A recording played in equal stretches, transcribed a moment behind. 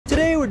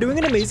we're doing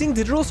an Amazing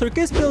Digital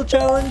Circus build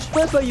challenge.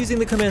 But by using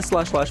the command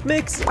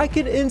 //mix, I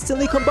can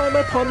instantly combine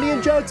my POMNI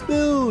and JAX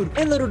build.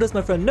 And little does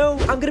my friend know,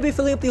 I'm gonna be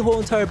filling up the whole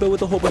entire build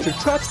with a whole bunch of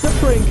traps to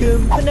prank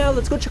him. But now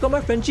let's go check out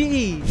my friend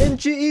GE. And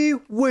GE,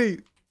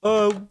 wait.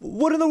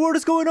 What in the world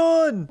is going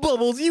on?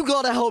 Bubbles, you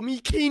gotta help me.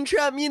 Kane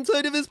trapped me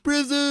inside of his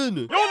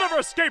prison. You'll never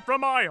escape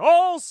from my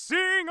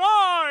all-seeing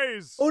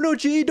eyes! Oh no,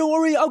 GE, don't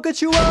worry, I'll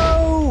get you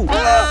out!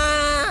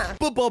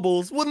 But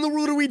Bubbles, what in the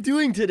world are we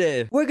doing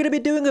today? We're gonna be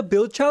doing a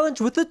build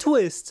challenge with a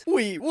twist.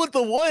 Wait, what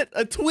the what?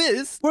 A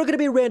twist? We're gonna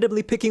be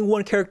randomly picking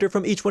one character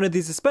from each one of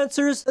these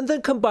dispensers and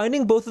then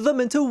combining both of them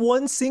into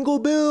one single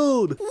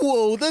build.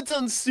 Whoa, that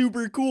sounds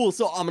super cool.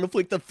 So I'm gonna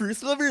flick the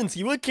first lever and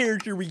see what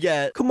character we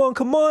get. Come on,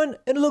 come on.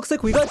 And it looks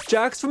like we got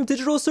JAX from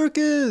Digital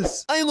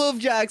Circus. I love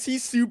JAX,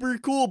 he's super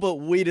cool, but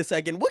wait a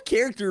second, what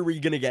character are we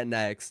gonna get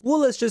next? Well,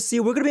 let's just see.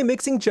 We're gonna be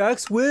mixing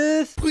JAX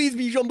with... Please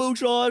be Jumbo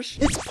Josh.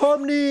 It's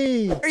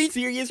POMNI. Are you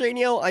serious right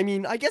now? I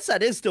mean, I guess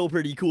that is still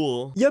pretty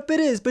cool. Yep, it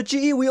is. But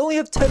GE, we only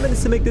have 10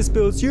 minutes to make this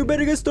build, so you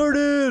better get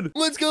started.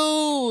 Let's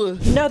go.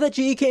 Now that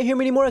GE can't hear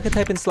me anymore, I can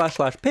type in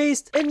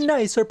 //paste. And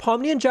nice, our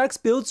POMNI and JAX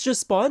builds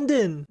just spawned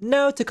in.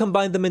 Now, to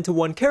combine them into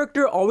one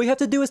character, all we have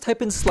to do is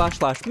type in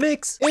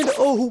 //mix. And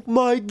oh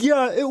my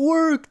god, it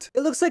worked.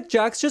 It looks like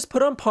JAX just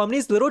put on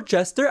POMNI's little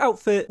jester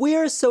outfit. We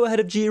are so ahead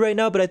of GE right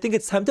now, but I think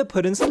it's time to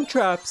put in some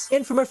traps.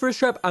 And for my first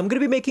trap, I'm gonna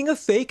be making a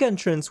fake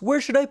entrance.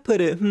 Where should I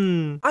put it?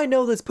 I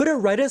know, let's put it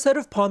right inside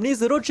of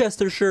POMNI's little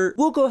jester shirt.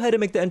 We'll go ahead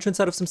and make the entrance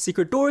out of some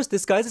secret doors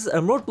disguised as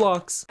emerald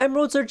blocks.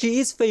 Emeralds are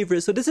GE's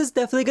favorite, so this is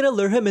definitely gonna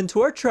lure him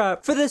into our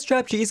trap. For this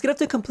trap, GE's gonna have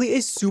to complete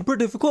a super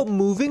difficult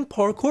moving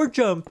parkour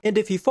jump. And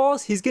if he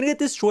falls, he's gonna get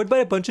destroyed by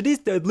a bunch of these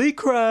deadly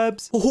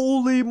crabs.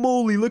 Holy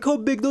moly, look how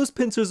big those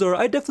pincers are.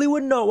 I definitely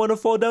would not want to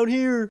fall down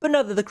here. But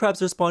now that the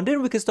crabs are spawned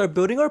in, we can start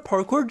building our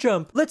parkour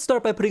jump. Let's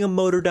start by putting a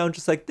motor down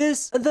just like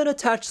this, and then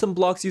attach some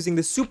blocks using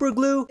the super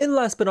glue. And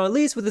last but not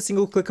least, with a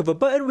single click of a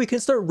button, we can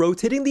start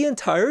rotating the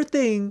entire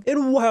thing.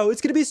 And wow, it's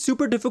gonna be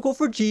super difficult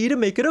for GE to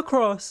make it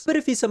across. But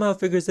if he somehow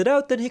figures it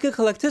out, then he can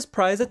collect his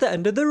prize at the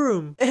end of the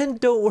room. And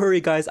don't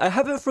worry guys, I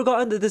haven't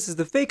forgotten that this is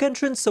the fake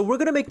entrance, so we're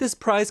gonna make this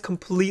prize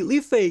completely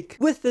fake.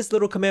 With this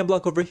little command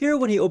block over here,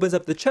 when he opens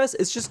up the chest,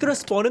 it's just gonna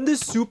spawn in this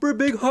super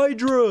big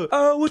Hydra.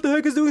 What the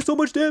heck is doing so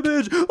much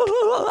damage?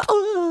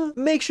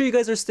 Make sure you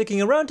guys are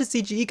sticking around to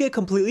see GE get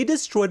completely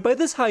destroyed by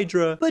this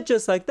Hydra. But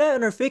just like that,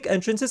 and our fake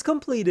entrance is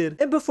completed.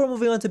 And before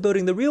moving on to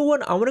building the real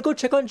one, I want to go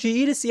check on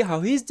GE to see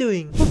how he's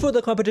doing. Before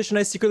the competition,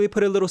 I secretly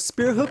put a little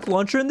spear hook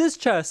launcher in this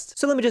chest.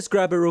 So let me just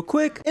grab it real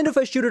quick. And if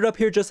I shoot it up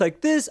here just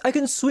like this, I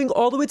can swing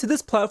all the way to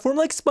this platform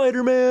like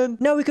Spider-Man.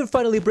 Now we can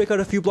finally break out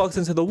a few blocks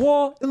into the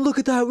wall. And look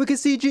at that, we can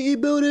see GE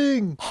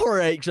building.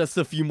 Alright, just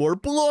a few more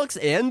blocks,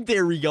 and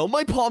there we go.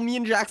 My POMNI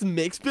and JAX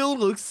mix build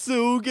looks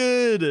so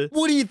good.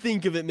 What do you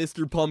think of it,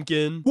 Mr.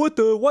 Pumpkin? What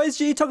the? Why is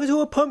GE talking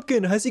to a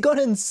pumpkin? Has he gone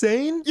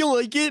insane? You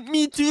like it?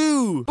 Me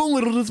too. But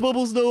little does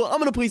Bubbles know, I'm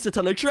gonna place a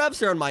ton of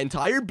traps around my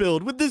entire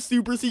build with this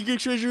super secret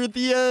treasure at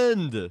the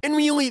end. And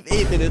we only have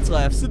 8 minutes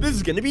left, so this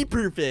is gonna be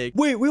perfect.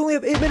 Wait, we only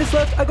have 8 minutes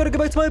left? I gotta get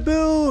back to my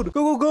build.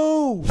 Go, go,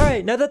 go.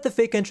 Alright, now that the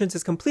fake entrance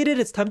is completed,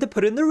 it's time to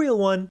put in the real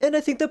one. And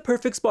I think the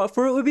perfect spot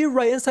for it would be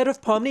right inside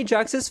of POMNI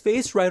JAX's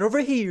face right over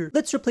here.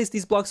 Let's replace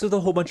these blocks with a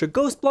whole bunch of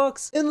ghost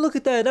blocks. And look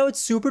at that, now it's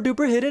super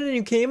duper hidden and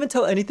you can't even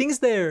tell anything's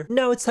there.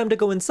 Now it's time to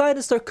go inside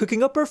and start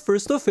cooking up our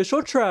first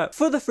official trap.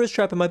 For the first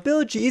trap in my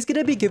build, GE's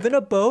gonna be given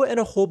a bow and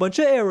a whole bunch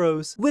of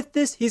arrows. With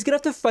this, he's gonna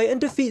have to fight and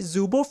defeat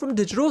Zubo from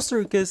Digital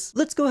Circus.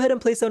 Let's go ahead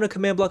and place down a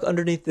command block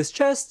underneath this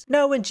chest.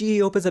 Now when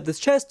GE opens up this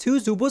chest, 2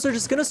 Zubos are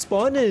just gonna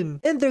spawn in.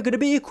 And they're gonna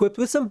be equipped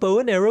with some bow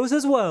and arrows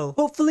as well.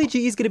 Hopefully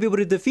GE's gonna be able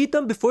to defeat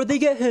them before they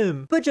get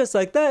him. But just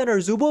like that, and our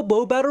Zubo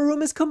bow battle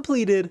room is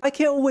completed. I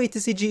can't wait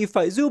to see GE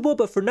fight Zubo,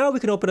 but for now we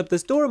can open up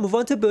this door and move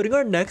on to building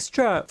our next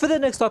trap. For the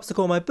next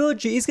obstacle in my build,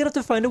 GE's gonna have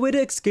to find a way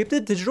to escape the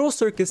Digital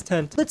Circus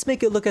tent. Let's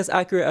make it look as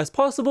accurate as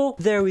possible.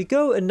 There we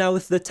go, and now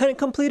with the tent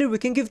completed, we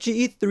can give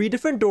GE 3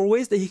 different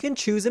doorways that he can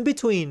choose in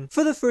between.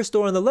 For the first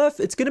door on the left,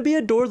 it's gonna be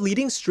a door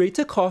leading straight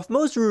to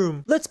Kaufmo's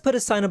room. Let's put a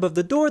sign above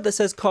the door that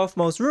says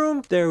Kaufmo's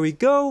room. There we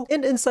go.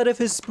 And inside of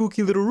his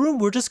spooky little room,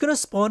 we're just gonna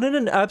spawn in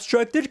an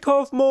abstracted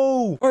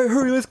Kaufmo. Alright,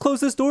 hurry, let's close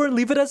this door and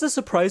leave it as a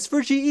surprise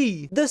for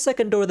GE. The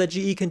second door that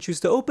GE can choose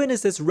to open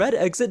is this red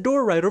exit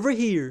door right over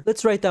here.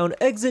 Let's write down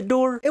exit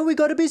door, and we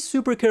gotta be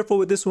super careful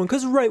with this one,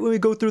 because right when we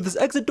go through this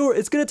exit door,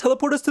 it's gonna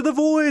teleport us to the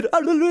void.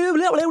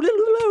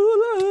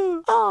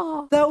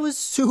 That was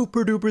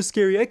super duper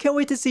scary. I can't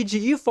wait to see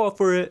GE fall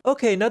for it.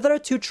 Okay, now that our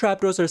 2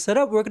 trapdoors are set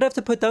up, we're gonna have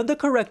to put down the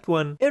correct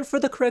one. And for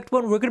the correct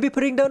one, we're gonna be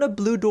putting down a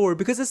blue door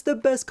because it's the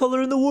best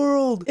color in the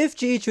world. If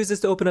GE chooses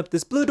to open up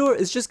this blue door,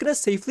 it's just gonna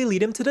safely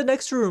lead him to the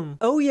next room.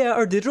 Oh yeah,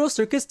 our Digital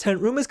Circus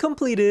tent room is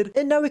completed.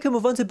 And now we can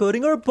move on to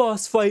building our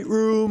boss fight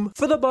room.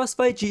 For the boss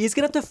fight, GE is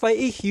gonna have to fight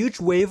a huge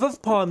wave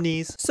of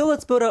POMNIs. So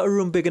let's build out a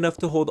room big enough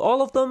to hold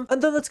all of them.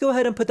 And then let's go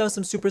ahead and put down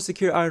some super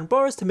secure iron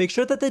bars to make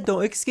sure that they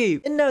don't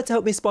escape. And now to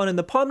help me spawn in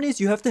the POMNIs,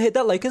 you have to hit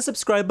that like and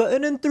subscribe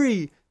button in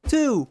 3,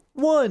 2,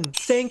 1.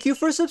 Thank you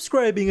for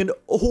subscribing, and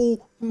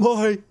oh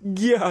my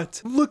god,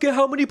 look at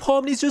how many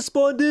Pomnis just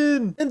spawned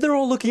in, and they're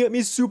all looking at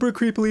me super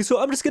creepily, so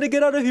I'm just gonna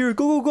get out of here.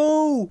 Go,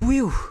 go, go.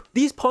 Whew.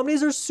 These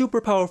Pomnis are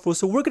super powerful,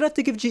 so we're gonna have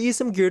to give GE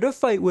some gear to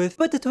fight with,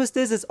 but the twist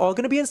is it's all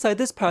gonna be inside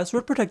this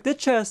password protected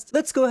chest.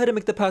 Let's go ahead and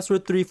make the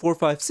password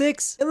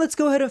 3456, and let's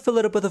go ahead and fill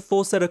it up with a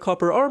full set of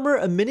copper armor,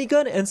 a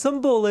minigun, and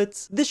some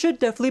bullets. This should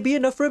definitely be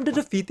enough for him to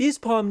defeat these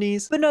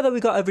Pomnis, but now that we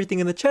got everything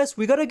in the chest,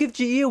 we gotta give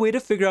GE a way to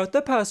figure out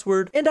the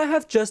password, and I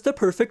have just the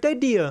perfect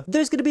idea.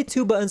 There's gonna be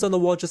 2 buttons on the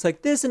wall just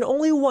like this, and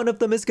only one of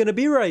them is gonna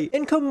be right.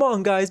 And come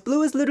on guys,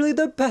 blue is literally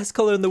the best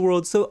color in the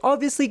world, so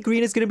obviously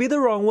green is gonna be the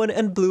wrong one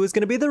and blue is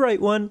gonna be the right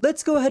one.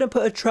 Let's go ahead and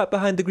put a trap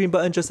behind the green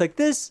button just like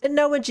this, and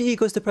now when GE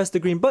goes to press the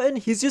green button,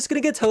 he's just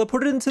gonna get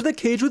teleported into the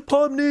cage with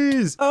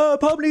Pomnis.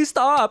 Pomni,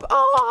 stop!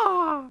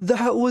 Ah!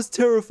 That was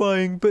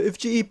terrifying, but if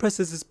GE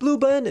presses this blue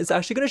button, it's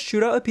actually gonna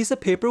shoot out a piece of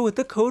paper with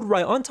the code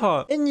right on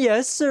top. And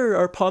yes sir,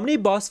 our Pomni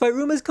boss fight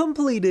room is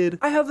completed.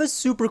 I have a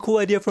super cool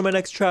idea for my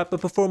next trap,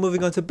 but before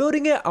moving on to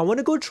building it, I want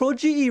to go troll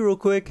GE real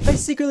quick. I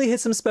secretly hid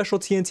some special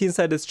TNT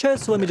inside this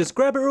chest, so let me just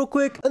grab it real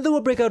quick, and then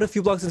we'll break out a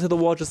few blocks into the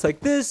wall just like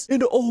this,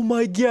 and oh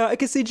my god, I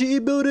can see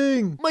GE building.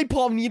 My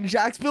POMNI and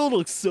JAX build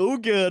looks so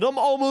good. I'm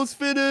almost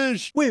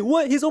finished. Wait,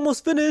 what? He's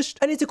almost finished?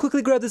 I need to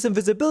quickly grab this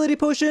invisibility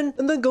potion,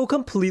 and then go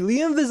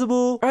completely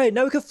invisible. Alright,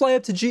 now we can fly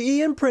up to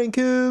GE and prank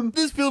him.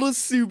 This build is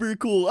super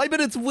cool. I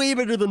bet it's way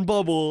better than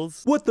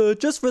Bubbles. What the?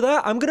 Just for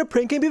that, I'm gonna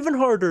prank him even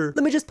harder.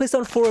 Let me just place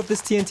down 4 of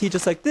this TNT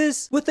just like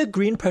this, with a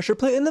green pressure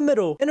plate in the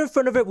middle. And in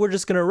front of it, we're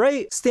just gonna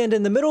write, stand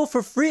in the middle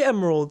for free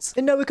emeralds.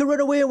 And now we can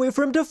run away and wait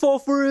for him to fall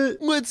for it.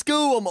 Let's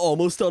go. I'm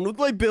almost done with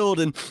my build,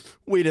 and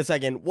wait a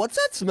second. What's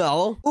that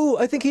smell? Oh,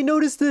 I think he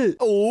noticed it.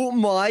 Oh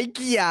my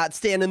god.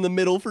 Stand in the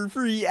middle for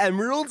free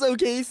emeralds.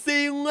 Okay,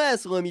 say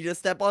less. Let me just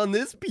step on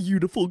this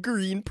beautiful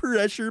green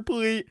pressure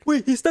plate.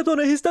 Wait, he stepped on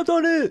it. He stepped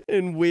on it.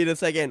 And wait a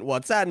second.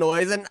 What's that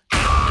noise? And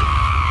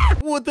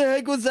what the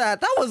heck was that?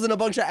 That wasn't a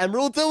bunch of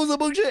emeralds. That was a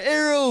bunch of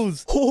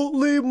arrows.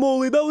 Holy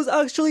moly, that was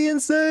actually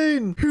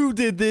insane. Who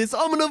did this?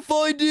 I'm gonna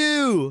find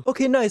you.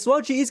 Okay, nice.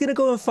 While GE's gonna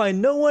go and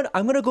find no one,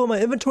 I'm gonna go in my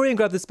inventory and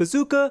grab this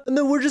bazooka, and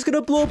then we're just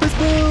gonna blow up his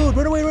build.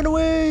 Run away, run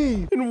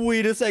away. And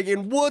wait a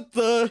second. What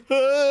the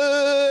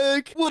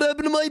heck? What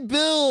happened to my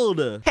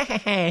build?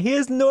 He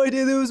has no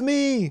idea that it was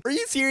me. Are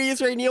you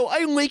serious right now?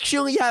 I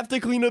literally have to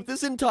clean up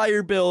this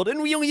entire build,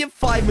 and we only have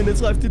 5 minutes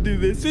left to do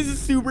this. This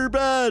is super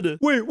bad.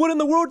 Wait, what in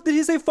the world? Did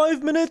he say 5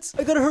 minutes?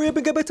 I gotta hurry up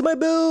and get back to my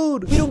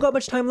build. We don't got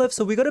much time left,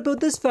 so we gotta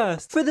build this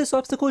fast. For this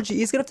obstacle,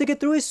 GE's gonna have to get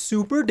through a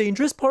super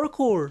dangerous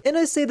parkour. And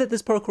I say that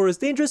this parkour is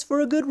dangerous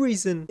for a good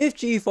reason. If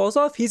GE falls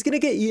off, he's gonna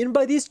get eaten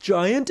by these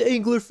giant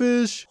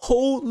anglerfish.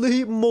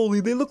 Holy moly,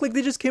 they look like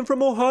they just came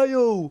from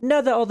Ohio.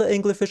 Now that all the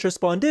anglerfish are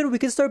spawned in, we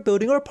can start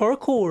building our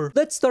parkour.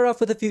 Let's start off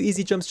with a few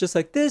easy jumps just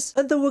like this,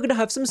 and then we're gonna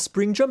have some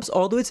spring jumps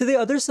all the way to the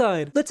other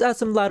side. Let's add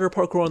some ladder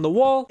parkour on the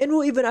wall, and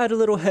we'll even add a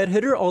little head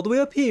hitter all the way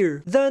up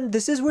here. Then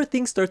this is where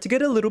things start to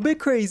get a little bit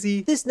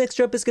crazy. This next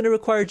jump is going to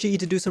require GE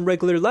to do some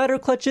regular ladder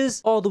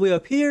clutches all the way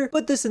up here,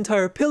 but this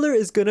entire pillar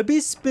is going to be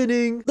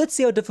spinning. Let's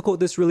see how difficult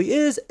this really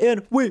is.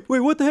 And wait,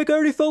 what the heck? I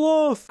already fell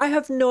off. I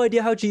have no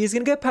idea how GE is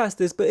going to get past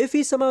this, but if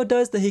he somehow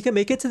does, then he can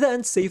make it to the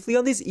end safely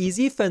on these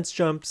easy fence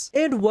jumps.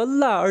 And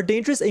voila, our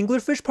dangerous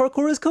anglerfish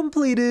parkour is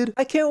completed.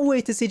 I can't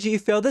wait to see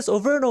GE fail this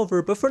over and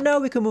over, but for now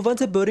we can move on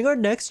to building our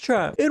next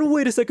trap. And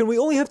wait a second, we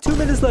only have 2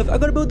 minutes left. I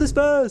gotta build this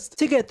fast.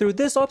 To get through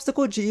this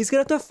obstacle, GE is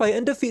gonna have to fight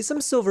and defeat some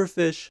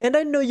silverfish. And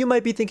I know you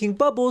might be thinking,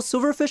 Bubbles,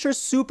 silverfish are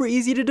super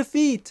easy to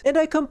defeat. And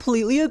I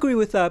completely agree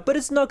with that, but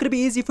it's not gonna be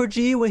easy for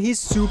GE when he's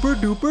super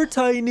duper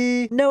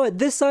tiny. Now at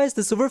this size,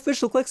 the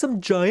silverfish look like some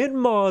giant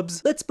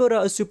mobs. Let's build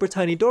out a super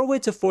tiny doorway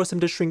to force him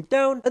to shrink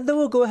down, and then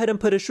we'll go ahead and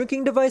put a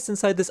shrinking device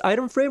inside this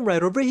item frame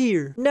right over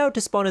here. Now to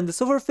spawn in the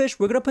silverfish,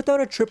 we're gonna put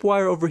down a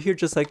tripwire over here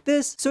just like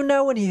this, so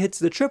now when he hits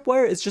the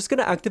tripwire, it's just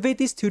gonna activate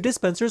these 2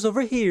 dispensers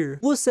over here.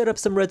 We'll set up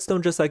some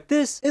redstone just like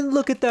this, and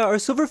look at that, our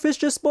silverfish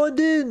just spawned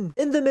in.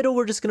 In the middle,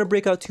 we're just gonna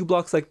break out 2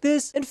 blocks like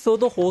this, and fill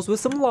the holes with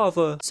some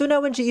lava. So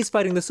now when GE's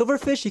fighting the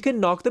silverfish, he can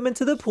knock them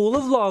into the pool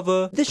of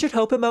lava. This should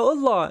help him out a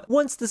lot.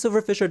 Once the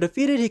silverfish are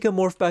defeated, he can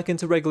morph back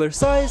into regular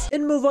size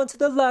and move on to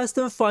the last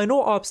and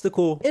final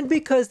obstacle. And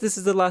because this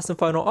is the last and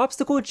final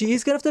obstacle,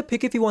 GE's gonna have to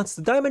pick if he wants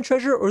the diamond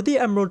treasure or the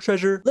emerald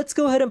treasure. Let's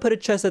go ahead and put a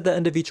chest at the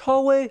end of each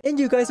hallway, and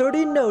you guys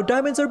already know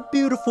diamonds are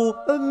beautiful,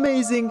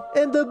 amazing,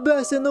 and the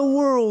best in the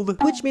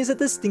world, which means that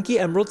the stinky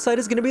emerald side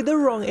is gonna be the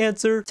wrong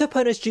answer. To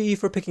punish GE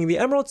for picking the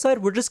emerald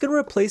side, we're just gonna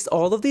replace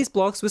all of these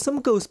blocks with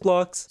some ghost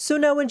blocks. So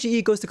now when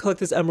GE goes to collect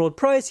this emerald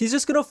prize, he's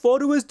just gonna fall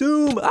to his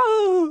doom.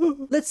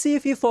 Oh! Let's see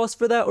if he falls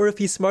for that or if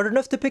he's smart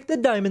enough to pick the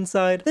diamond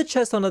side. The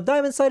chest on the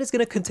diamond side is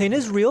gonna contain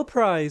his real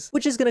prize,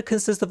 which is gonna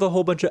consist of a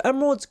whole bunch of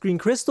emeralds, green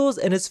crystals,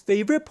 and his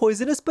favorite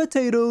poisonous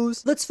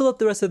potatoes. Let's fill up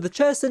the rest of the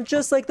chest, and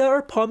just like that,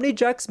 our POMNI and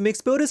JAX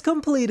mix build is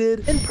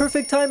completed. In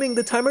perfect timing,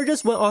 the timer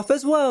just went off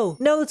as well.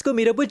 Now let's go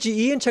meet up with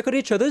GE and check out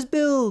each other's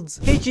builds.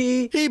 Hey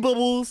GE. Hey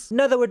Bubbles.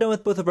 Now that we're done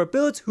with both of our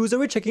builds, whose are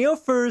we checking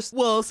out first?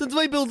 Well, since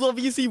my build's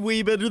obviously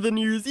way better than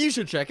yours. You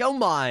should check out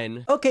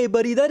mine. Okay,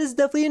 buddy, that is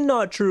definitely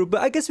not true, but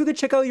I guess we could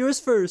check out yours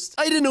first.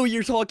 I didn't know what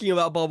you're talking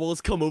about,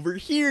 Bubbles. Come over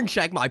here and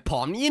check my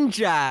POMNI and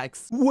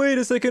JAX. Wait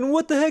a second,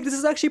 what the heck? This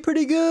is actually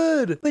pretty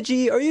good. But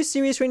gee, are you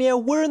serious right now?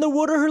 Where in the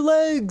world are her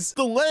legs?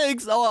 The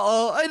legs?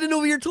 I didn't know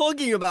what you're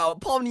talking about.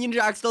 POMNI and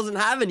JAX doesn't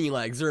have any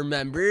legs,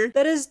 remember?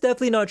 That is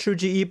definitely not true,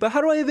 GE, but how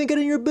do I even get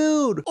in your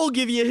build? I'll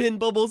give you a hint,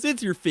 Bubbles.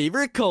 It's your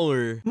favorite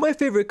color. My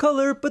favorite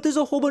color, but there's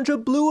a whole bunch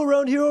of blue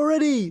around here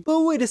already.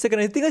 But wait a second,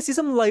 I think I see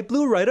some light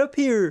blue right up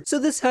here. So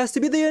this has to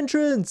be the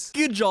entrance.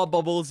 Good job,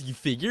 Bubbles. You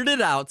figured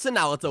it out. So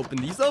now let's open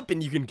these up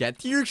and you can get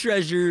to your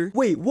treasure.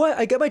 Wait, what?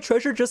 I get my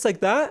treasure just like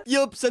that?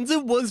 Yup, since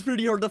it was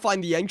pretty hard to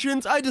find the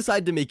entrance, I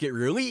decided to make it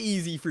really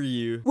easy for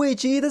you. Wait,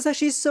 GE, that's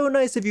actually so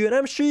nice of you, and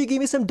I'm sure you gave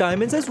me some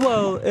diamonds as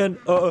well. And,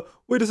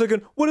 wait a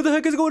second. What the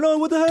heck is going on?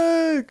 What the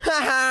heck?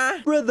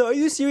 Haha. Brother, are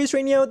you serious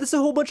right now? This is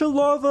a whole bunch of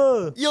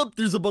lava. Yup,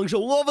 there's a bunch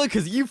of lava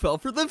because you fell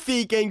for the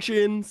fake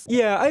entrance.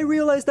 Yeah, I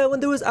realized that when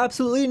there was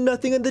absolutely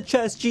nothing in the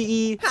chest,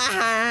 GE.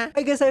 Haha.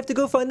 I guess I have to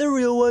go find the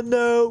real one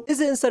now. Is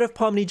it instead of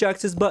POMNI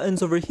JAX's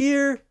buttons over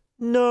here?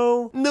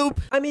 No. Nope.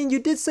 I mean, you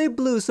did say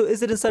blue, so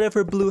is it inside of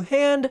her blue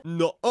hand?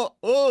 No.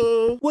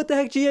 What the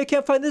heck, G? I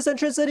can't find this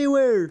entrance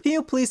anywhere. Can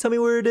you please tell me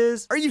where it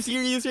is? Are you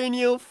serious,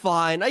 Rainio?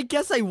 Fine, I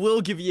guess I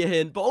will give you a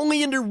hint, but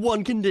only under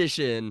one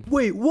condition.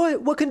 Wait,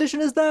 what? What condition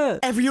is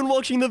that? Everyone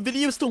watching the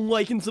video still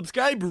like and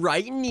subscribe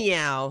right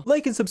now.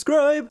 Like and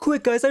subscribe?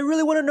 Quick, guys, I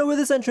really want to know where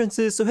this entrance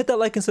is, so hit that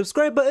like and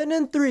subscribe button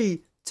in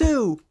 3,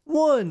 2,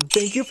 1.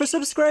 Thank you for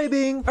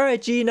subscribing.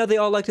 Alright, G, now they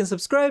all liked and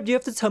subscribed, you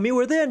have to tell me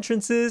where the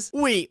entrance is.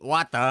 Wait,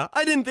 what the?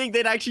 I didn't think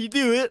they'd actually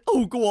do it.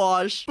 Oh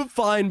gosh. But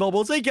fine,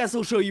 Bubbles, I guess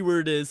I'll show you where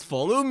it is.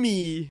 Follow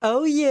me.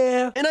 Oh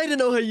yeah. And I don't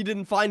know how you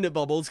didn't find it,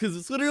 Bubbles, because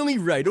it's literally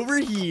right over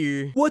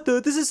here. What the?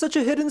 This is such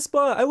a hidden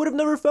spot. I would have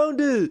never found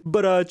it.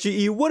 But,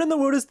 GE, what in the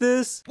world is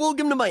this?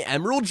 Welcome to my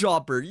Emerald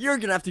Chopper. You're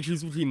gonna have to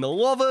choose between the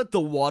lava,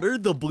 the water,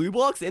 the blue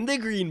blocks, and the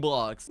green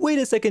blocks. Wait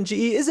a second, GE,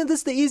 isn't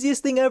this the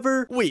easiest thing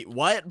ever? Wait,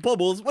 what?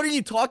 Bubbles, what are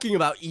you talking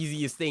about?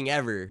 Easiest thing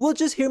ever. Well,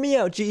 just hear me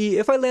out, GE.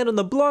 If I land on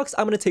the blocks,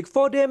 I'm gonna take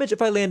fall damage.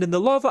 If I land in the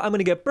lava, I'm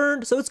gonna get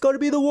burned, so it's gotta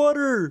be the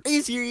water. Are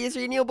you serious,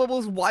 Rainio?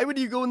 Bubbles? Why would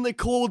you go in the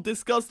cold,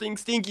 disgusting,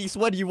 stinky,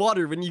 sweaty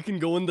water when you can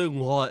go in the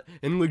hot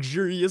and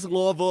luxurious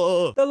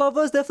lava? The lava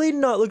is definitely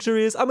not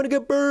luxurious. I'm gonna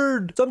get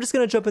burned. So I'm just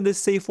gonna jump in this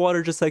safe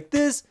water just like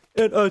this.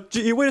 And,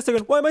 GE, wait a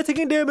second. Why am I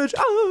taking damage?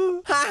 Ah!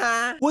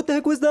 Haha. What the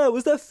heck was that?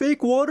 Was that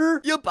fake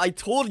water? Yup, I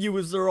told you it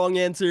was the wrong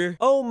answer.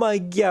 Oh my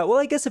god. Well,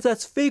 I guess if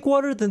that's fake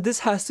water, then this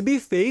has to be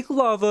fake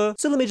lava.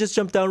 So let me just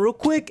jump down real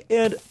quick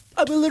and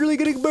I'm literally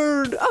getting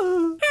burned.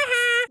 Ah.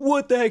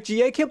 What the heck,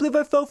 G? I can't believe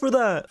I fell for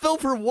that. Fell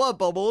for what,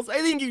 Bubbles? I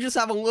think you just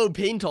have a low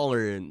pain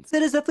tolerance.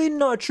 That is definitely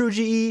not true,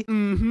 GE.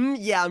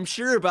 Yeah, I'm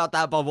sure about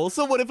that, Bubbles.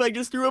 So what if I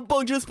just threw a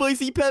bunch of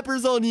spicy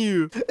peppers on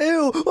you?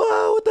 Ew.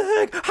 Ah, what the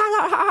heck? Ha,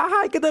 ha, ha,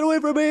 ha, get that away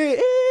from me.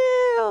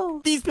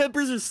 Ew. These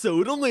peppers are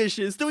so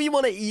delicious. Don't you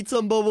want to eat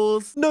some,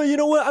 Bubbles? No, you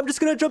know what? I'm just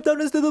gonna jump down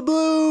into the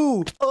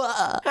blue.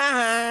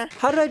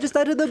 How did I just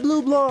die to the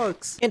blue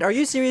blocks? And are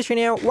you serious right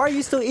now? Why are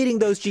you still eating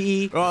those, GE?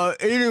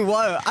 Eating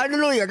what? I don't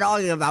know what you're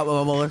talking about,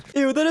 Bubbles.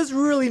 Ew, that is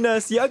really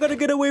nasty. I gotta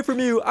get away from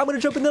you. I'm gonna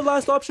jump in the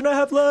last option I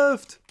have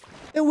left.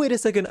 And wait a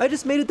second, I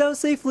just made it down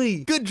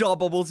safely. Good job,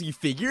 Bubbles. You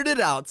figured it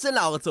out. So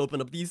now let's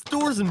open up these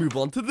doors and move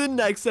on to the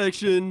next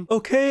section.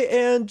 Okay,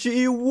 and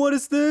GE, what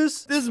is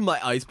this? This is my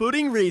ice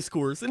boating race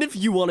course, and if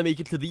you want to make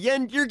it to the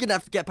end, you're gonna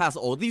have to get past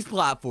all these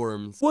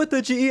platforms. What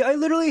the GE? I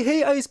literally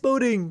hate ice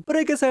boating, but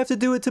I guess I have to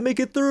do it to make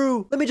it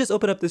through. Let me just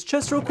open up this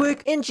chest real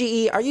quick. And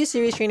GE, are you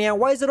serious right now?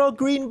 Why is it all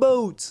green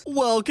boats?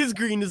 Well, cause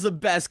green is the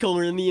best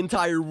color in the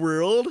entire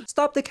world.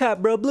 Stop the cap,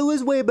 bro. Blue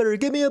is way better.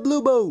 Give me a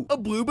blue boat. A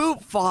blue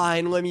boat?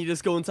 Fine. Let me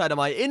just go inside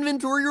of my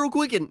inventory real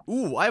quick and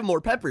ooh, I have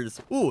more peppers.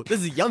 Ooh,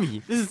 this is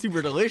yummy. This is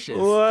super delicious.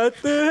 What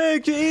the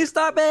heck, GE?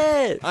 Stop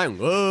it. I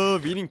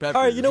love eating peppers.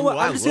 All right, you know what?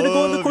 I'm just gonna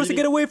go on the course and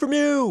get away from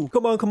you.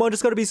 Come on, come on.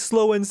 Just gotta be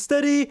slow and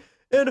steady.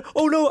 And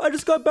oh no, I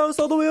just got bounced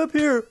all the way up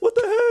here. What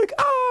the heck?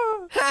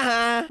 Ah!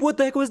 Haha. What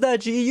the heck was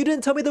that, GE? You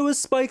didn't tell me there was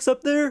spikes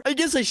up there? I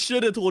guess I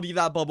should have told you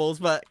that, Bubbles,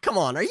 but come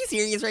on, are you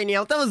serious right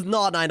now? That was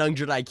not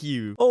 900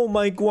 IQ. Oh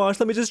my gosh,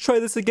 let me just try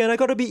this again. I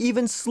gotta be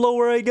even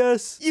slower, I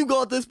guess. You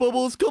got this,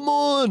 Bubbles, come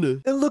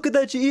on. And look at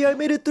that, GE, I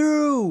made it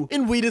through.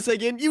 And wait a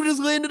second, you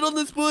just landed on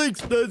the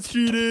spikes. That's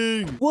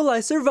cheating. Well, I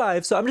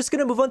survived, so I'm just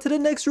gonna move on to the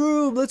next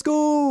room. Let's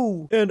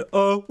go. And,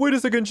 wait a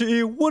second,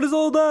 GE, what is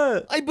all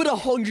that? I put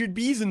 100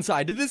 bees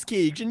inside of this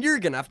cage, and you're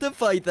gonna have to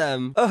fight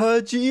them.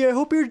 GE, I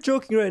hope you're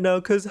joking right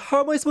now, because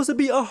how am I supposed to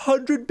beat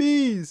 100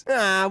 bees?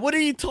 What are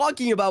you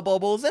talking about,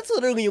 Bubbles? That's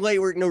literally light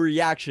work, no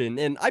reaction.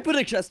 And I put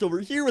a chest over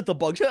here with a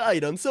bunch of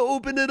items, so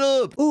open it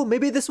up. Ooh,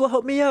 maybe this will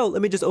help me out.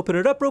 Let me just open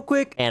it up real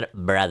quick. And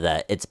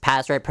brother, it's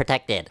password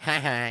protected.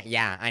 Haha,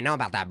 yeah, I know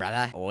about that,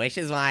 brother. Which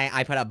is why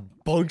I put a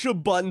bunch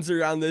of buttons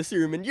around this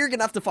room, and you're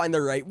gonna have to find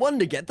the right one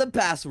to get the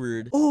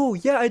password. Oh,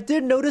 yeah, I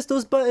did notice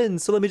those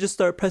buttons. So let me just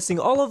start pressing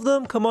all of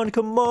them. Come on,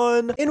 come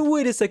on. And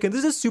wait a second,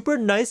 there's a super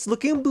nice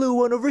looking blue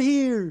one over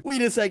here.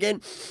 Wait a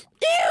second.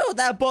 Ew,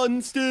 that button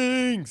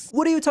stinks.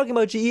 What are you talking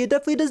about, GE? It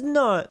definitely does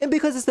not. And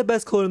because it's the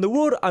best color in the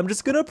world, I'm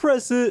just gonna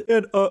press it.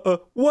 And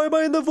why am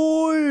I in the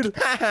void?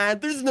 Haha,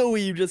 there's no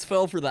way you just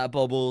fell for that,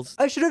 Bubbles.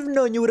 I should have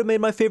known you would have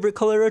made my favorite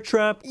color a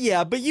trap.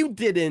 Yeah, but you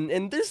didn't,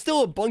 and there's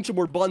still a bunch of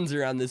more buttons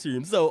around this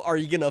room, so are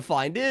you gonna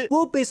find it?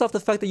 Well, based off the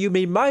fact that you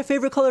made my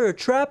favorite color a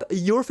trap,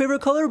 your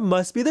favorite color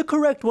must be the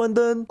correct one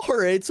then.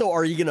 Alright, so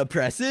are you gonna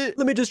press it?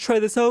 Let me just try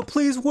this out,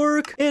 please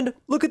work. And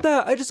look at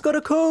that, I just got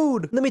a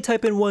code. Let me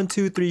type in 1,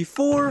 2, 3,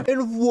 4,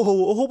 and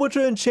whoa, a whole bunch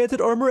of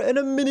enchanted armor and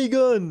a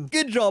minigun.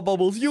 Good job,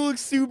 Bubbles. You look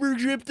super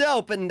dripped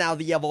out, but now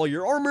that you have all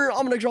your armor,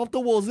 I'm gonna drop the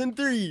walls in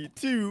 3,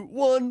 2,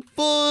 1,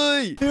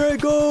 fight! Here I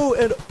go,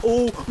 and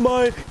oh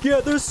my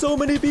god, there's so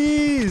many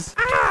bees.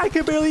 I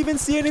can barely even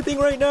see anything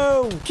right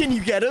now. Can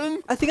you get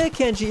him? I think I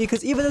can, GE,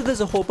 because even though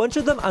there's a whole bunch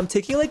of them, I'm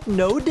taking like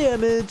no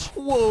damage.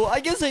 Whoa,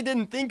 I guess I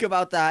didn't think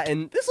about that,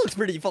 and this looks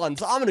pretty fun,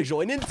 so I'm gonna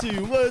join in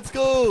too. Let's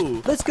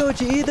go! Let's go,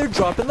 GE, they're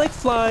dropping like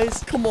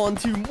flies. Come on,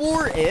 2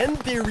 more, and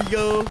there we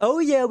go. Oh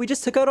yeah, we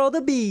just took out all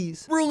the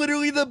bees. We're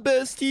literally the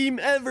best team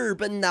ever,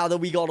 but now that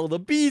we got all the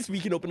bees, we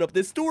can open up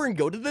this door and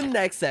go to the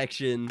next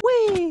section.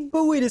 Whee!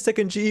 But wait a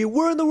second, GE,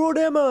 where in the world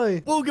am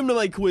I? Welcome to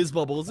my quiz,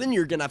 Bubbles, and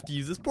you're gonna have to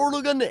use this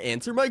portal gun to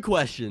answer my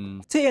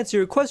questions. To answer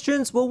your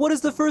questions, well, what is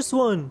the first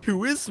one?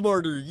 Who is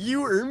smarter,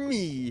 you or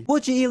me?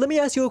 Well, GE, let me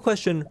ask you a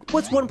question.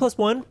 What's 1 +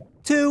 1?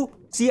 2.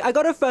 See, I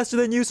got it faster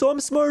than you, so I'm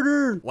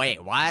smarter.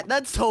 Wait, what?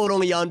 That's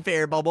totally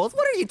unfair, Bubbles.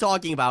 What are you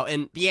talking about?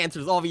 And the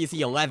answer is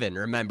obviously 11,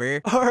 remember?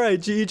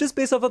 Alright, GE, just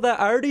based off of that,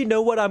 I already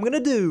know what I'm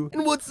gonna do.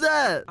 And what's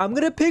that? I'm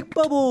gonna pick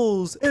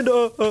Bubbles. And,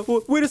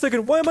 wait a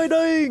second, why am I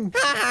dying?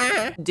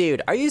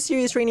 Dude, are you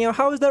serious right now?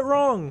 How is that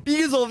wrong?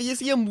 Because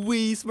obviously I'm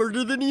way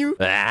smarter than you.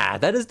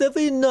 That is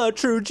definitely not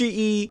true,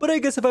 GE. But I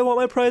guess if I want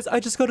my prize, I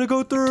just gotta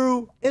go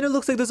through. And it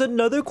looks like there's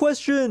another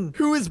question.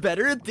 Who is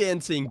better at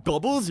dancing,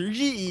 Bubbles or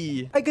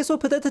GE? I guess we'll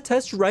put that to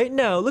test right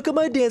now. Look at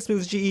my dance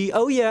moves, GE.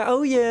 Oh yeah,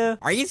 oh yeah.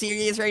 Are you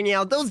serious right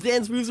now? Those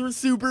dance moves were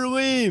super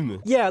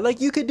lame. Yeah, like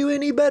you could do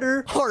any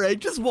better. Alright,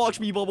 just watch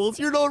me, Bubbles.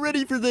 You're not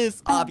ready for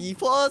this. I'll be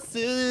flossing.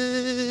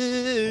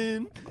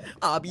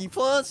 I'll be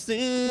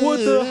flossing. What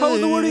the? How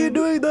in the world are you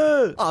doing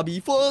that? I'll be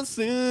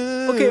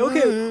flossing. Okay,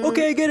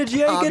 I get it,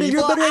 GE. I get it.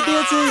 You're better at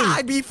dancing.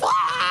 I'll be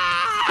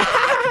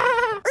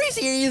Are you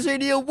serious right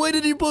now? Why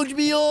did you punch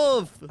me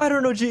off? I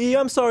don't know, GE.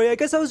 I'm sorry. I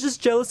guess I was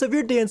just jealous of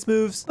your dance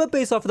moves. But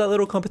based off of that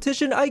little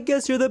competition, I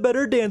guess you're the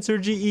better dancer,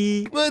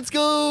 GE. Let's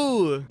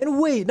go. And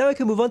wait, now I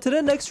can move on to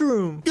the next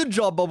room. Good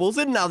job, Bubbles.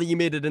 And now that you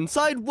made it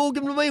inside,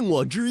 welcome to my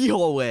luxury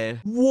hallway.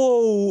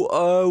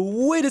 Whoa,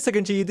 wait a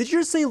second, GE. Did you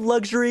just say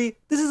luxury?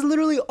 This is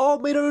literally all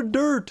made out of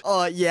dirt.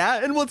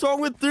 Yeah? And what's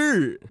wrong with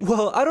dirt?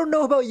 Well, I don't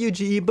know about you,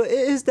 GE, but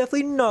it is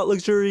definitely not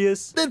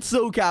luxurious. That's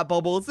so cat,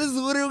 Bubbles. This is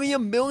literally a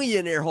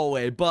millionaire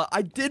hallway, but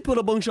I did put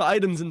a bunch of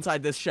items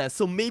inside this chest,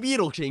 so maybe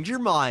it'll change your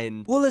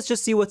mind. Well, let's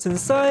just see what's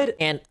inside.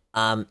 And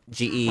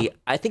GE,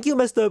 I think you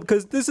messed up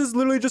because this is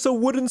literally just a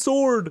wooden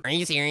sword. Are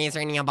you serious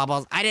right now,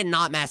 Bubbles? I did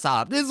not mess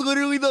up. This is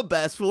literally the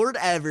best sword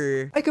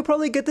ever. I could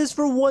probably get this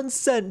for 1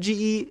 cent,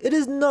 GE. It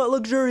is not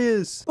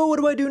luxurious. But what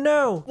do I do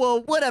now?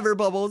 Well, whatever,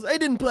 Bubbles. I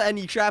didn't put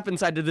any trap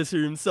inside of this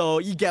room, so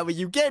you get what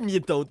you get and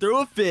you don't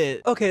throw a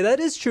fit. Okay, that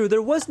is true.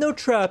 There was no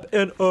trap.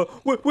 And,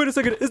 wait a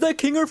second. Is that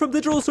Kinger from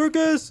Digital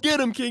Circus?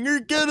 Get him,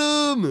 Kinger, get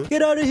him!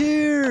 Get out of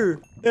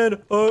here!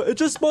 And, it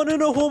just spawned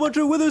in a whole bunch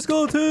of wither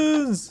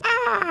skeletons!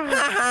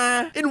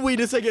 And wait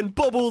a second,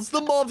 Bubbles, the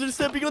mobs are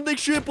stepping on the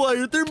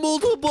tripwire. They're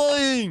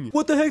multiplying.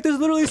 What the heck? There's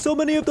literally so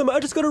many of them. I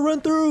just gotta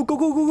run through. Go,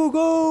 go, go, go,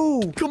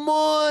 go. Come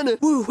on.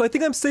 Woo, I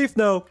think I'm safe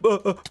now.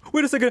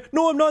 Wait a second.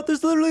 No, I'm not.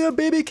 There's literally a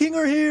baby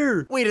Kinger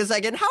here. Wait a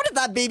second. How did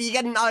that baby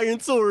get an iron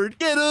sword?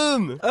 Get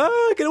him.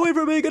 Get away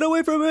from me. Get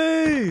away from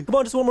me. Come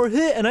on, just one more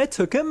hit and I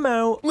took him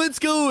out. Let's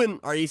go. And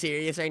are you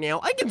serious right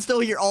now? I can still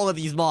hear all of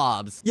these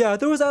mobs. Yeah,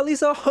 there was at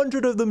least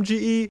 100 of them,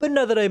 GE. But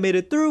now that I made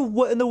it through,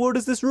 what in the world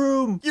is this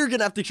room? You're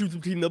gonna have to choose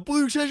between the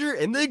blue treasure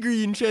and the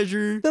green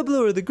treasure. The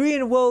blue or the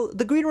green? Well,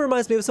 the green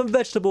reminds me of some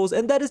vegetables,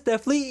 and that is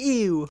definitely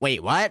ew.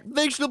 Wait, what?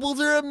 Vegetables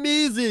are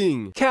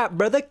amazing. Cap,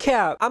 brother,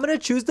 cap. I'm gonna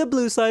choose the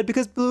blue side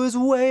because blue is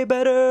way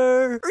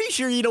better. Are you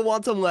sure you don't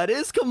want some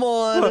lettuce? Come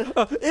on.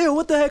 Ew,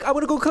 what the heck? I'm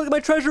gonna go collect my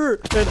treasure.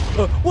 And,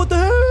 what the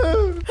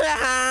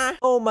heck?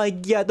 Oh my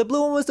god, the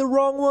blue one was the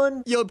wrong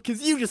one? Yup,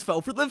 because you just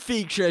fell for the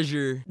fake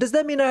treasure. Does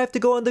that mean I have to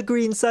go on the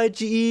green side,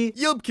 GE?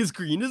 Yup, because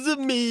green is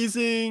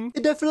amazing.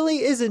 It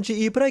definitely isn't,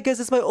 GE, but I guess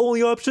it's my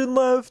only option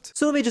left.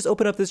 So let me just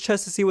open up this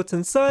chest to see what's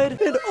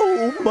inside. And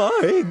oh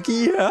my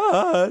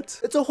god,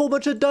 it's a whole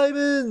bunch of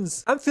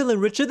diamonds. I'm feeling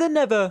richer than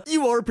ever.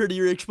 You are pretty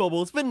rich,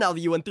 Bubbles, but now that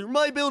you went through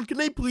my build,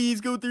 can I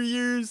please go through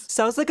yours?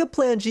 Sounds like a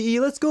plan, GE.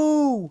 Let's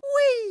go.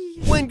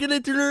 Whee! When can I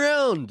turn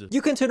around?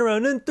 You can turn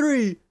around in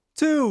 3,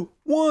 2,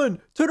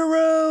 1, turn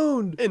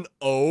around. And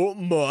oh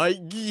my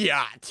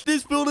god,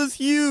 this build is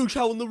huge.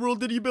 How in the world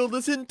did you build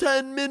this in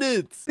 10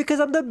 minutes? Because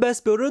I'm the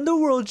best builder in the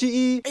world,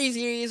 GE. Are you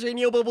serious,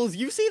 Radio Bubbles?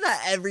 You say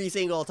that every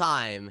single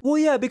time. Well,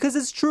 yeah, because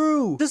it's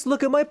true. Just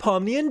look at my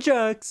POMNI and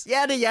JAX.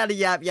 Yada yada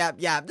yap yap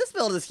yap. This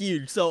build is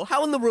huge, so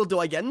how in the world do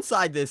I get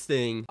inside this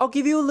thing? I'll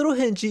give you a little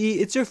hint, GE.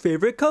 It's your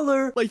favorite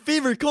color. My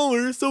favorite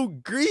color? So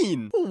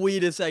green.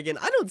 Wait a second,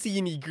 I don't see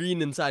any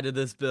green inside of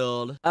this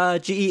build.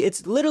 GE,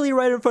 it's literally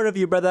right in front of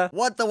you, brother.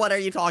 What are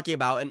you talking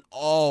about? And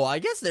oh, I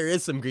guess there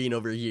is some green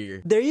over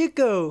here. There you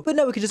go. But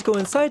now we can just go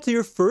inside to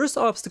your first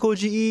obstacle,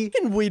 GE.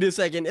 And wait a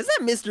second, is that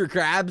Mr.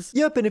 Krabs?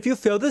 Yep, and if you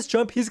fail this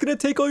jump, he's gonna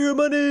take all your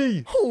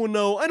money. Oh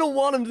no, I don't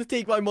want him to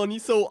take my money,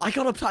 so I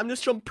gotta time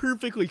this jump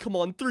perfectly. Come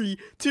on, 3,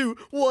 2,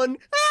 1.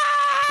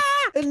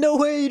 And no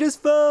way, you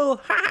just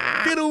fell.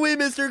 Get away,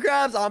 Mr.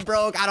 Krabs. I'm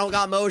broke. I don't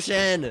got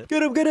motion.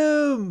 Get him, get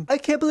him. I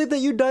can't believe that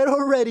you died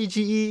already,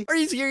 GE. Are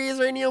you serious,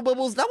 Radio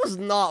Bubbles? That was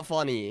not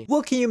funny.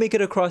 Well, can you make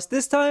it across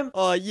this time?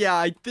 Yeah,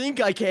 I think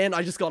I can.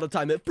 I just gotta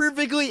time it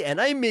perfectly, and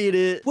I made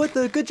it. What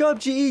the? Good job,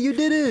 GE. You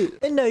did it.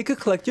 And now you could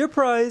collect your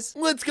prize.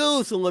 Let's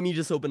go. So let me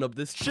just open up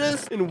this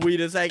chest, and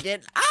wait a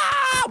second.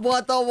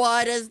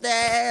 What is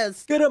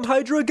this? Get him,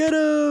 Hydra, get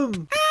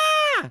him.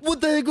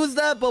 What the heck was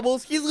that,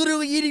 Bubbles? He's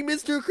literally eating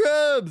Mr.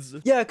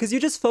 Krabs. Yeah, because you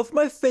just fell for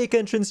my fake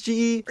entrance,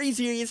 GE. Are you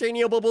serious,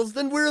 Radio Bubbles?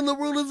 Then where in the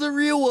world is the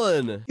real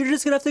one? You're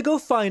just gonna have to go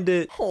find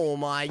it. Oh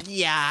my,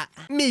 yeah.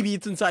 Maybe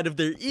it's inside of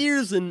their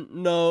ears and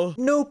no.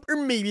 Nope. Or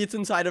maybe it's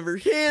inside of her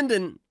hand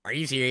and... Are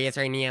you serious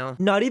right now?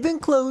 Not even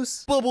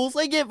close. Bubbles,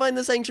 I can't find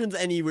the sanctions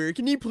anywhere.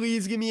 Can you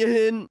please give me a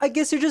hint? I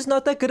guess you're just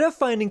not that good at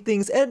finding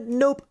things. And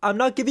nope, I'm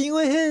not giving you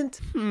a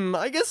hint.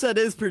 I guess that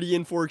is pretty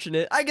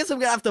unfortunate. I guess I'm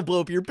gonna have to blow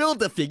up your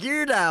build to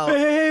figure it out.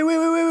 Hey, wait,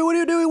 what are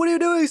you doing? What are you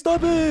doing?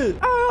 Stop it.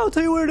 I'll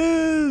tell you where it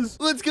is.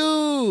 Let's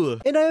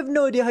go. And I have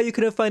no idea how you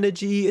couldn't find it,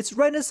 GE. It's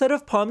right inside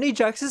of POMNI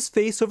JAX's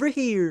face over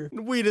here.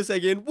 Wait a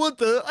second. What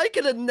the? I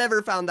could have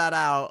never found that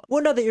out.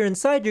 Well, now that you're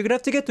inside, you're gonna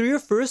have to get through your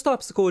first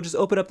obstacle. Just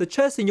open up the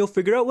chest and you'll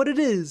figure out what it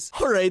is.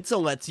 Alright, so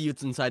let's see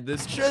what's inside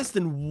this chest.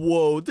 And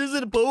whoa, there's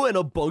a bow and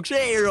a bunch of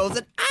arrows.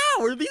 And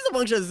ow, are these a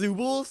bunch of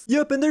Zoobles?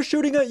 Yep, and they're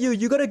shooting at you.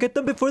 You gotta get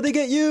them before they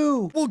get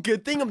you. Well,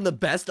 good thing I'm the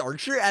best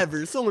archer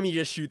ever. So let me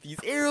just shoot these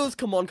arrows.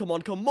 Come on.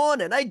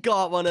 And I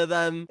got one of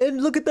them.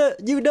 And look at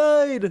that, you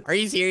died. Are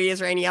you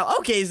serious right now?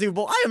 Okay,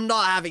 Zooble, I am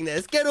not having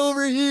this. Get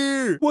over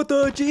here. What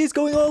the? GE's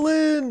going all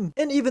in.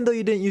 And even though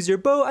you didn't use your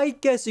bow, I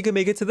guess you can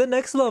make it to the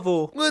next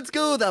level. Let's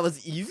go. That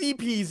was easy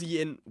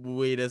peasy. And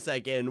wait a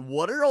second.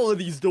 What are all of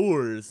these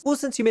doors? Well,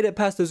 since you made it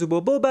past the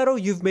Zooble Bow battle,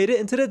 you've made it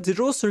into the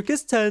Digital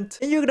Circus tent.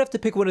 And you're gonna have to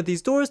pick one of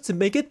these doors to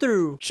make it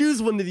through.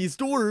 Choose one of these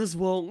doors?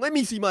 Well, let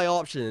me see my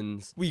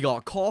options. We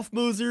got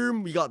Kaufmo's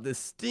room, we got the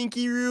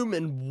stinky room,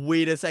 and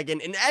wait a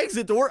second, an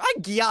exit door? I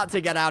got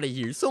to get out of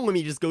here, so let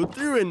me just go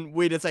through and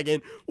wait a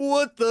second.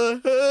 What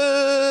the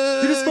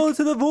heck? You just fell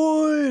into the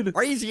void.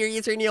 Are you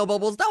serious, Radio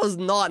Bubbles? That was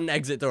not an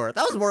exit door.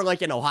 That was more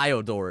like an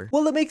Ohio door.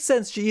 Well, it makes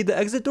sense, GE. The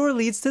exit door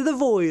leads to the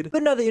void.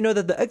 But now that you know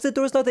that the exit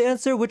door is not the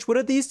answer, which one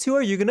of these two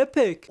are you gonna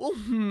pick? Well,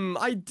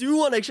 I do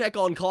want to check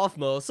on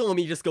Kaufmo, so let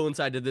me just go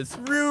inside to this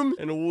room,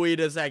 and wait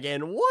a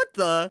second.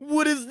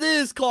 What is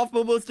this?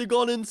 Kaufmo must have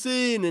gone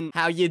insane, and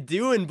how you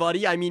doing,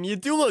 buddy? I mean, you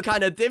do look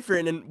kind of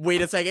different, and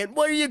wait a second.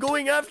 Why are you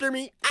going after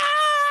me?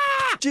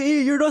 GE,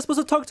 you're not supposed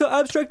to talk to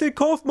abstracted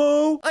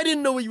Kaufmo. I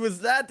didn't know he was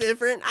that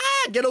different.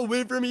 Get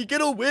away from me. Get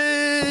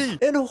away.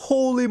 And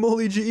holy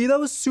moly, GE, that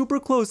was super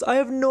close. I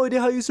have no idea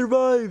how you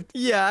survived.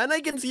 Yeah, and I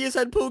can see his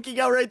head poking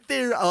out right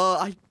there.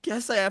 I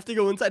guess I have to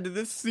go inside to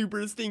this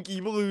super stinky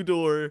blue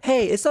door.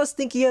 Hey, it's not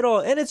stinky at all,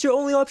 and it's your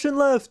only option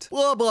left.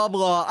 Blah, blah,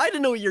 blah. I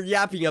didn't know what you're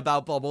yapping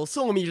about, Bubbles,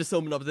 so let me just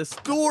open up this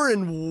door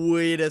and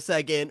wait a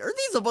second. Are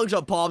these a bunch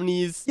of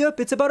Pomnis?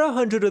 Yep, it's about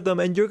 100 of them,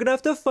 and you're gonna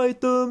have to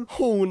fight them.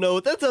 Oh no,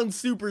 that sounds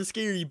super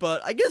scary,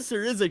 but I guess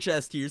there is a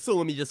chest here, so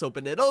let me just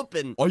open it up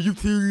and... Are you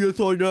serious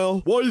right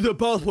now? Why is the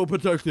password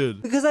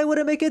protected? Because I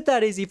wouldn't make it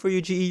that easy for you,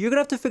 GE. You're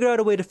gonna have to figure out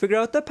a way to figure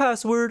out the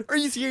password. Are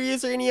you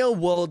serious, Arneo?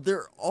 Well,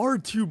 there are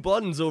 2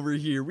 buttons over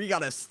here. We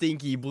got a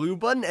stinky blue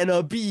button and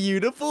a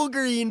beautiful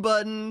green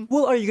button.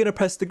 Well, are you gonna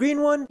press the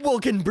green one? Well,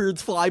 can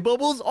birds fly,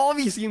 Bubbles?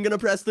 Obviously, I'm gonna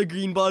press the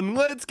green button.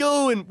 Let's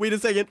go. And wait a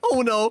second.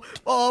 Oh no.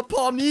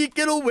 Pomni,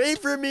 get away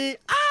from me.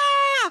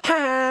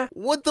 Ha!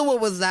 What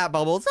was that,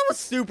 Bubbles? That was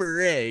super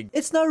rigged.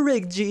 It's not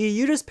rigged, GE.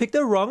 You just picked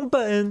the wrong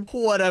button.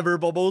 Whatever,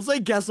 Bubbles. I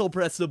guess I'll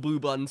press the blue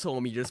button, so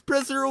let me just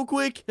press it real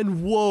quick.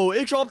 And whoa,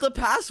 it dropped the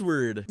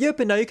password. Yep,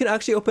 and now you can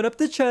actually open up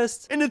the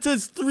chest. And it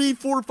says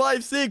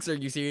 3456. Are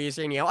you serious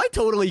right now? I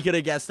totally could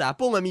have guessed that,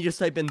 but let me just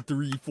type in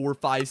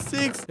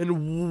 3456.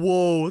 And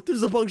whoa,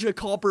 there's a bunch of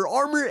copper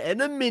armor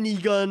and a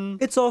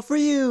minigun. It's all for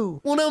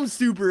you. Well, now I'm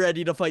super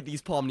ready to fight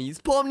these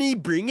Pomnis.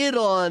 Pomni, bring it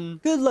on.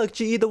 Good luck,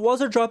 GE. The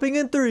walls are dropping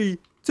in 3,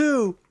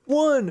 2,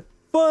 1.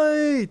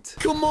 Fight!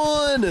 Come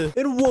on!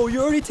 And whoa,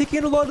 you're already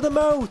taking a lot of them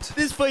out.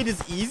 This fight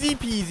is easy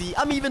peasy.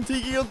 I'm even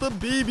taking out the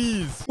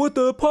babies. What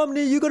the?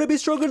 Pomni, you gotta be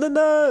stronger than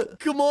that.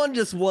 Come on,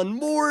 just one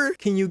more.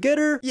 Can you get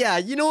her? Yeah,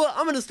 you know what?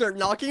 I'm gonna start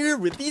knocking her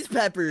with these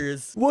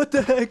peppers. What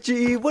the heck,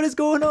 GE? What is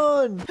going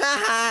on?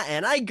 Haha,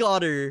 and I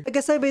got her. I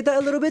guess I made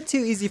that a little bit too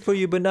easy for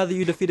you, but now that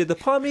you defeated the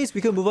Pomnis,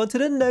 we can move on to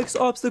the next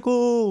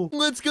obstacle.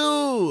 Let's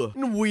go.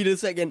 Wait a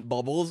second,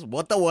 Bubbles.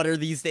 What are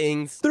these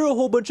things? They're a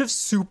whole bunch of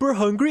super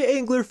hungry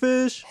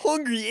anglerfish.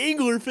 Hungry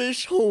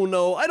anglerfish? Oh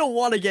no, I don't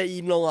want to get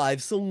eaten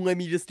alive, so let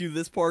me just do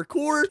this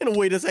parkour. And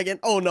wait a second.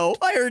 Oh no,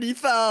 I already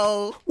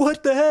fell.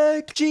 What the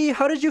heck? Gee,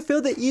 how did you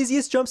fail the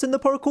easiest jumps in the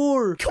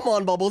parkour? Come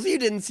on, Bubbles, you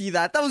didn't see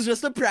that. That was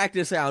just a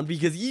practice round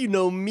because you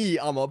know me,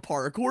 I'm a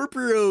parkour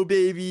pro,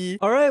 baby.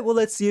 Alright, well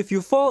let's see if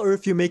you fall or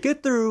if you make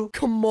it through.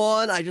 Come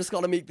on, I just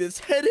gotta make this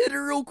head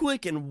hitter real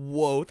quick, and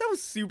whoa, that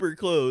was super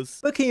close.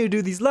 But can you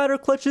do these ladder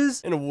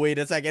clutches? And wait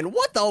a second,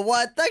 what the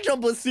what? That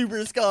jump was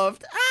super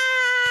scuffed. Ah!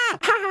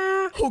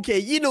 Okay,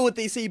 you know what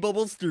they say,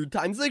 Bubbles, third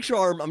time's the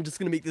charm. I'm just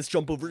gonna make this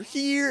jump over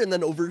here and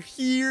then over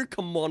here.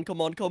 Come on,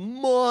 come on,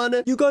 come on.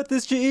 You got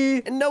this,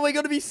 GE. And now I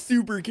gotta be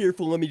super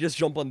careful. Let me just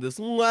jump on this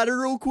ladder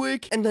real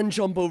quick and then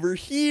jump over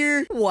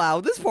here.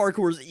 Wow, this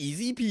parkour's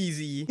easy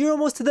peasy. You're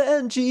almost to the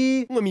end,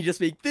 GE. Let me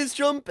just make this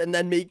jump and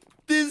then make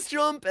this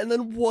jump and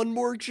then one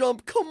more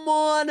jump. Come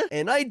on.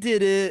 And I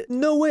did it.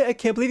 No way, I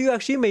can't believe you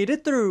actually made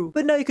it through.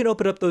 But now you can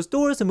open up those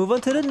doors and move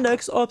on to the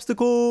next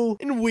obstacle.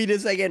 And wait a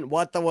second.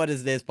 What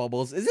is this,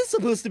 Bubbles? Is this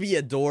supposed to be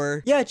a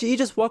door? Yeah, GE,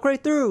 just walk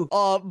right through.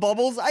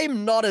 Bubbles, I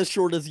am not as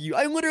short as you.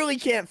 I literally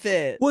can't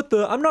fit. What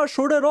the? I'm not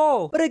short at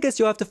all. But I guess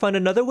you'll have to find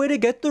another way to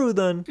get through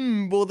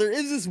then. Well, there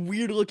is this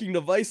weird looking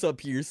device up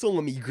here, so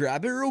let me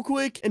grab it real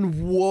quick. And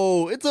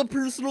whoa, it's a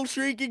personal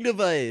shrinking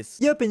device.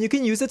 Yep, and you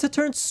can use it to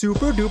turn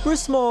super duper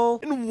small.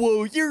 And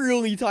whoa, you're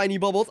really tiny,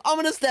 Bubbles. I'm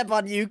gonna step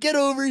on you. Get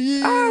over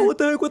here. Ah, what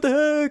the heck, what the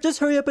heck? Just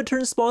hurry up and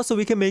turn small so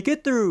we can make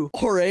it through.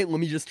 Alright, let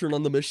me just turn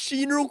on the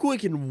machine real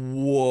quick, and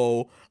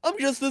whoa, I'm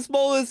just as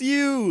small as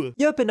you.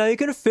 Yep, and now you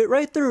can fit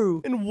right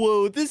through. And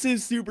whoa, this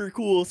is super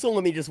cool. So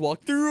let me just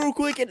walk through real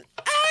quick and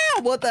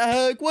what the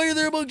heck? Why are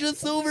there a bunch of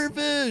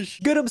silverfish?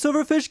 Get him,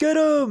 silverfish, get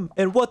him!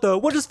 And what the?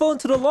 What just fell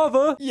into the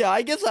lava? Yeah,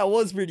 I guess that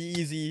was pretty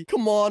easy.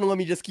 Come on, let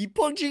me just keep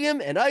punching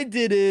him, and I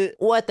did it.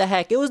 What the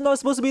heck? It was not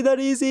supposed to be that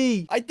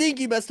easy. I think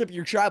you messed up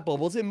your trap,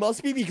 Bubbles. It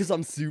must be because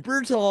I'm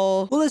super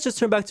tall. Well, let's just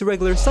turn back to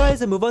regular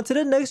size and move on to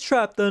the next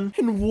trap then.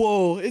 And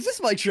whoa, is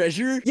this my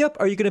treasure? Yep,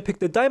 are you gonna pick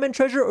the diamond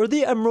treasure or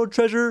the emerald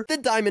treasure? The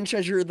diamond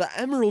treasure or the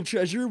emerald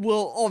treasure?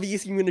 Well,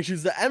 obviously I'm gonna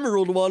choose the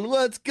emerald one.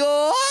 Let's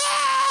go!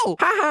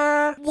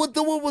 Haha! What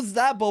was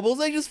that, Bubbles?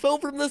 I just fell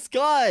from the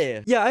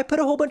sky. Yeah, I put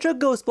a whole bunch of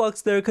ghost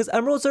blocks there because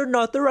emeralds are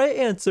not the right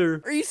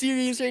answer. Are you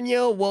serious,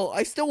 Reniel? Well,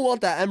 I still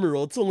want that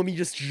emerald, so let me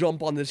just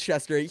jump on this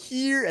chest right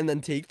here and then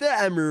take the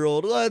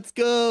emerald. Let's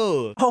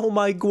go. Oh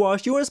my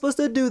gosh, you weren't supposed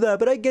to do that,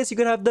 but I guess you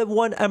can have that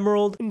one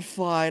emerald. And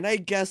fine, I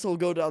guess I'll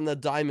go down the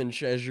diamond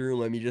treasure.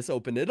 Let me just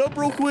open it up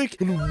real quick.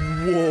 And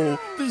whoa,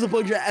 there's a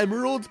bunch of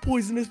emeralds,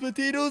 poisonous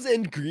potatoes,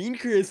 and green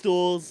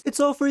crystals. It's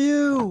all for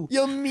you.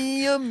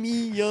 Yummy,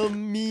 yummy,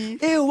 yummy.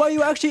 Ew, why are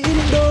you actually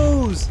eating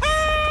those?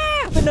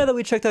 But now that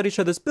we checked out each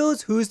other's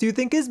builds, whose do you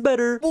think is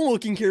better? Well,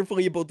 looking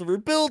carefully at both of our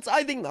builds,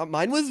 I think that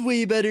mine was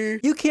way better.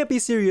 You can't be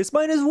serious,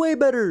 mine is way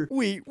better.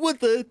 Wait, what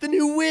the? Then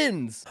who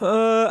wins?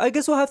 I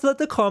guess we'll have to let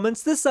the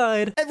comments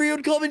decide.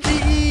 Everyone comment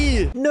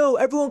GE! No,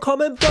 everyone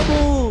comment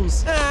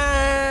Bubbles!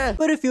 Ah!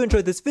 But if you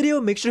enjoyed this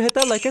video, make sure to hit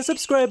that like and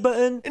subscribe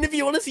button. And if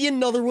you want to see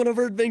another one of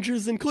our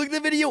adventures, then click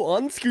the video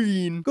on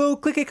screen. Go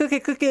click it, click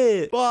it, click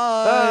it.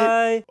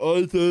 Bye!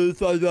 Bye.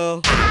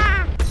 Bye.